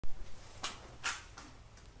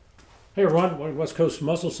Hey everyone, West Coast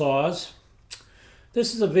Muscle Saws.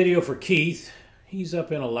 This is a video for Keith. He's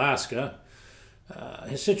up in Alaska.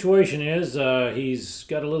 His situation is he's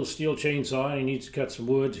got a little steel chainsaw and he needs to cut some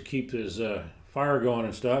wood to keep his fire going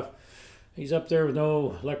and stuff. He's up there with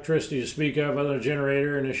no electricity to speak of other than a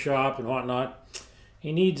generator in his shop and whatnot.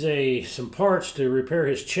 He needs some parts to repair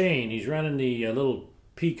his chain. He's running the little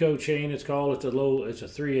Pico chain, it's called. It's a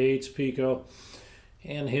 3/8 Pico.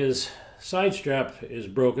 And his side strap is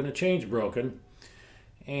broken, the chain's broken,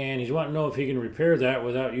 and he's wanting to know if he can repair that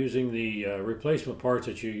without using the replacement parts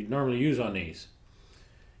that you normally use on these.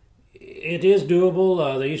 It is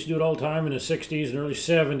doable. They used to do it all the time in the 60s and early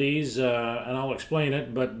 70s, and I'll explain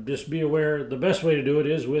it, but just be aware the best way to do it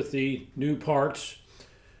is with the new parts,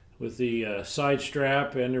 with the side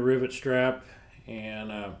strap and the rivet strap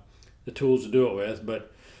and the tools to do it with.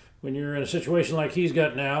 But when you're in a situation like he's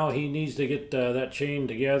got now, he needs to get that chain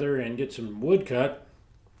together and get some wood cut.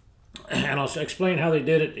 And I'll explain how they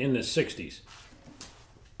did it in the 60s.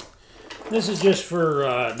 This is just for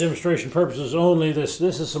demonstration purposes only. This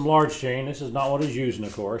is some large chain. This is not what he's using,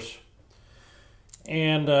 of course.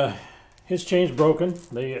 And his chain's broken.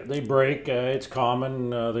 They break. It's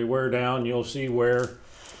common. They wear down. You'll see wear.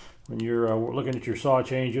 When you're looking at your saw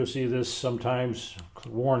chains, you'll see this sometimes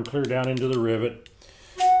worn clear down into the rivet.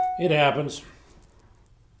 It happens.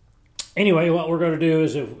 Anyway, what we're going to do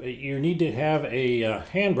is if you need to have a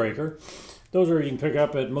handbreaker. Those are you can pick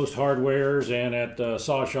up at most hardwares and at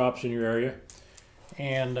saw shops in your area.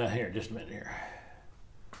 And here, just a minute here.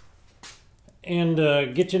 And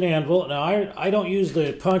get you an anvil. Now, I don't use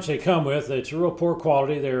the punch they come with. It's real poor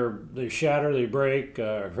quality. They shatter, they break,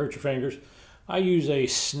 hurt your fingers. I use a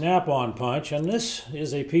snap-on punch, and this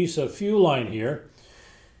is a piece of fuel line here.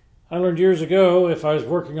 I learned years ago, if I was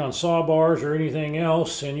working on saw bars or anything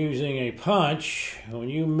else and using a punch, when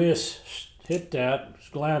you hit that,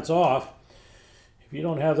 glance off, if you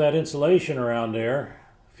don't have that insulation around there,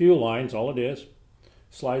 fuel line's all it is,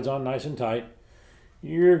 slides on nice and tight,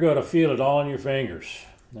 you're going to feel it all in your fingers,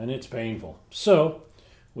 and it's painful. So,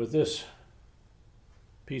 with this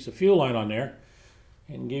piece of fuel line on there,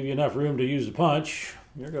 and give you enough room to use the punch,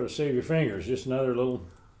 you're going to save your fingers. Just another little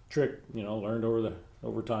trick, learned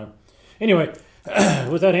over time. Anyway,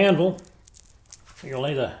 with that anvil, you're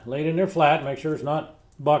going to lay it in there flat, make sure it's not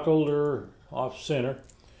buckled or off center.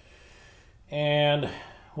 And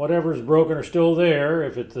whatever's broken or still there,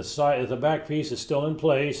 if the back piece is still in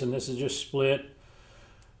place and this is just split,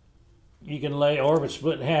 you can lay, or if it's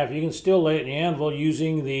split in half, you can still lay it in the anvil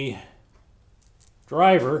using the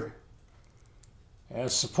driver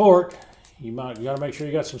as support. You got to make sure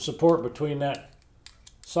you got some support between that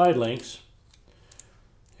side links.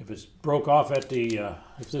 If it's broke off at the,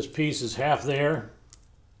 if this piece is half there,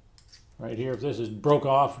 right here, if this is broke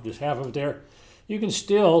off, just half of it there, you can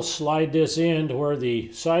still slide this in to where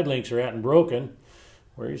the side links are at and broken.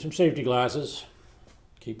 Wear some safety glasses,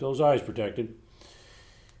 keep those eyes protected.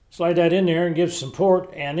 Slide that in there and give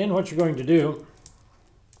support, and then what you're going to do,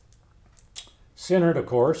 center it, of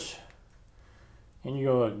course, and you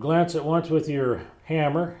go glance it once with your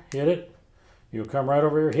hammer, hit it. You'll come right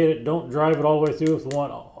over here, hit it. Don't drive it all the way through with the one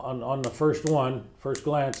on the first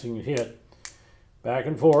glance, and you hit back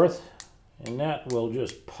and forth, and that will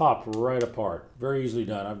just pop right apart. Very easily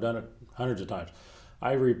done. I've done it hundreds of times.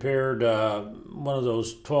 I repaired one of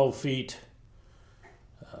those 12 feet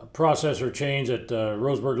processor chains at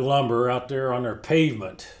Roseburg Lumber out there on their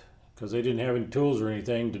pavement because they didn't have any tools or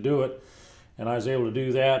anything to do it. And I was able to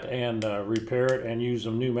do that and repair it and use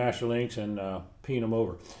some new master links and peen them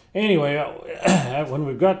over. Anyway, when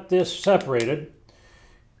we've got this separated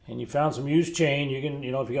and you found some used chain, you can,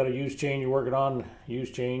 if you got a used chain you're working on,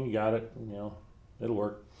 used chain, you got it, it'll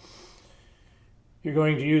work. You're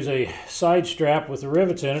going to use a side strap with the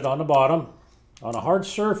rivets in it on the bottom on a hard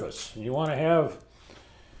surface. And you want to have,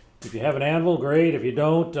 if you have an anvil, great. If you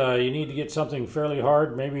don't, you need to get something fairly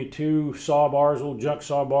hard, maybe 2 saw bars, little junk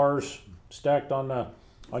saw bars, stacked on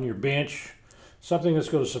your bench, something that's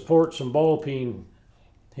going to support some ball peen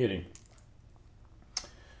hitting.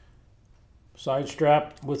 Side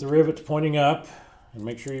strap with the rivets pointing up, and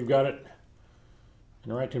make sure you've got it in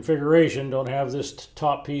the right configuration. Don't have this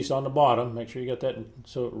top piece on the bottom. Make sure you got that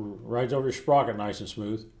so it rides over your sprocket nice and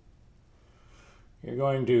smooth. You're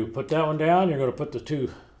going to put that one down. You're going to put the 2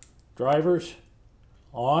 drivers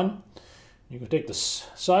on. You can take the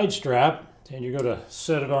side strap and you're going to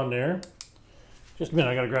set it on there. Just a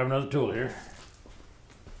minute, I got to grab another tool here.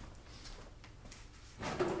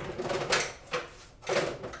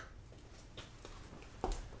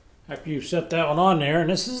 After you've set that one on there, and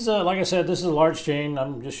this is, like I said, this is a large chain.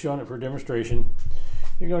 I'm just showing it for demonstration.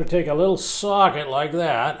 You're going to take a little socket like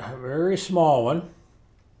that, a very small one,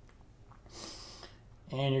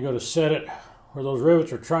 and you're going to set it where those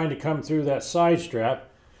rivets are trying to come through that side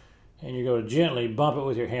strap, and you're going to gently bump it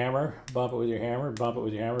with your hammer, bump it with your hammer, bump it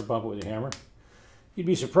with your hammer, bump it with your hammer. You'd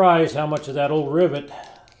be surprised how much of that old rivet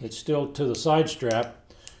that's still to the side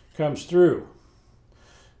strap comes through.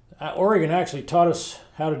 Oregon actually taught us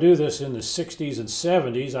how to do this in the 60s and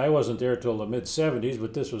 70s. I wasn't there till the mid-70s,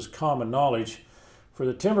 but this was common knowledge for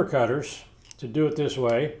the timber cutters to do it this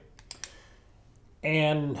way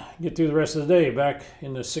and get through the rest of the day. Back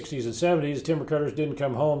in the 60s and 70s, timber cutters didn't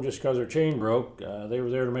come home just because their chain broke. They were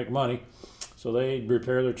there to make money, so they'd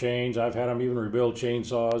repair their chains. I've had them even rebuild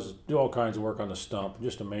chainsaws, do all kinds of work on the stump.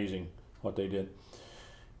 Just amazing what they did.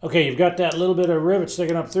 Okay, you've got that little bit of rivet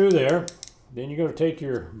sticking up through there. Then you're going to take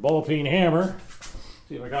your ball peen hammer.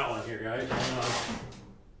 See if I got one here, guys.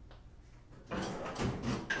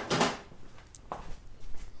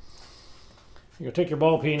 You're going to take your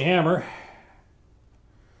ball peen hammer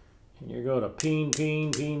and you're going to peen,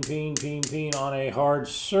 peen, peen, peen, peen, peen on a hard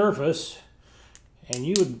surface. And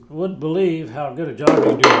you wouldn't believe how good a job you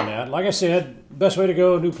can do on that. Like I said, best way to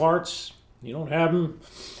go, new parts. You don't have them,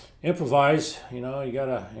 improvise. You know, you're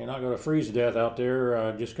not going to freeze to death out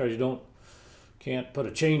there just because you can't put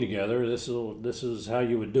a chain together. This is how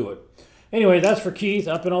you would do it. Anyway, that's for Keith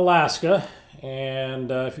up in Alaska.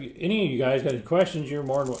 And if any of you guys got any questions, you're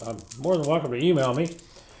more than welcome to email me.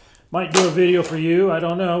 Might do a video for you. I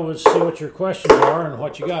don't know. We'll see what your questions are and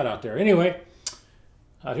what you got out there. Anyway,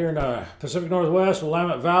 out here in the Pacific Northwest,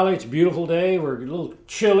 Willamette Valley, it's a beautiful day. We're a little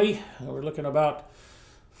chilly. We're looking about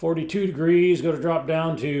 42 degrees. Going to drop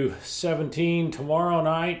down to 17 tomorrow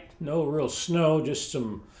night. No real snow, just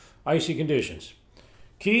some icy conditions.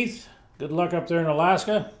 Keith, good luck up there in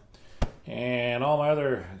Alaska, and all my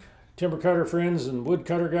other timber cutter friends and wood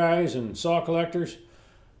cutter guys and saw collectors,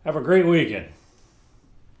 have a great weekend.